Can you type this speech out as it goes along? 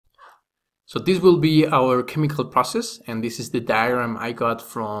So this will be our chemical process, and this is the diagram I got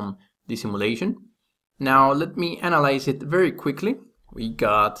from the simulation. Now let me analyze it very quickly. We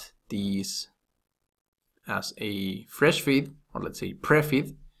got these as a fresh feed, or let's say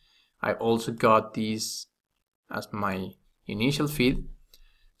pre-feed. I also got these as my initial feed.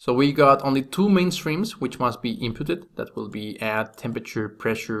 So we got only two main streams which must be inputted. That will be at temperature,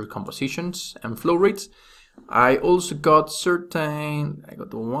 pressure, compositions, and flow rates. I also got certain, I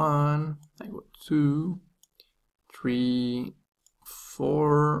got 1, I got 2, 3,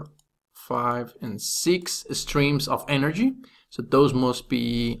 4, 5, and 6 streams of energy. So those must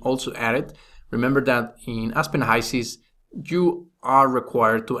be also added. Remember that in Aspen HYSYS, you are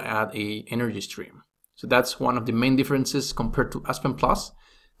required to add a energy stream. So that's one of the main differences compared to Aspen Plus,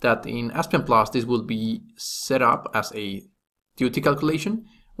 that in Aspen Plus, this will be set up as a duty calculation,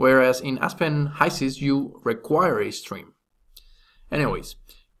 whereas in Aspen HYSYS, you require a stream. Anyways,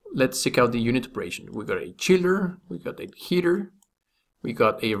 let's check out the unit operation. We got a chiller, we got a heater, we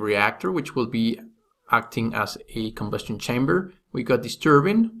got a reactor, which will be acting as a combustion chamber. We got this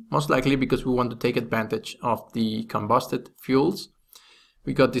turbine, most likely because we want to take advantage of the combusted fuels.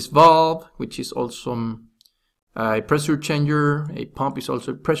 We got this valve, which is also a pressure changer. A pump is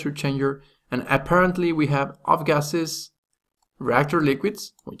also a pressure changer. And apparently we have off gases, reactor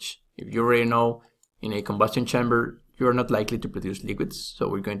liquids, which if you already know, in a combustion chamber, you're not likely to produce liquids. So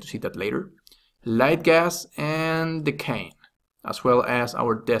we're going to see that later. Light gas and decane, as well as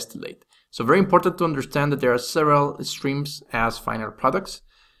our distillate. So very important to understand that there are several streams as final products.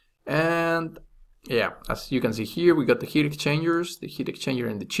 And yeah, as you can see here, we got the heat exchangers, the heat exchanger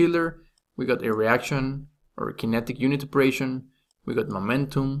and the chiller. We got a reaction or a kinetic unit operation. We got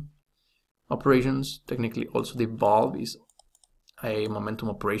momentum operations. Technically also the valve is a momentum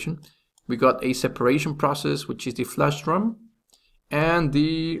operation. We got a separation process, which is the flash drum, and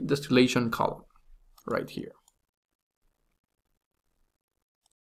the distillation column right here.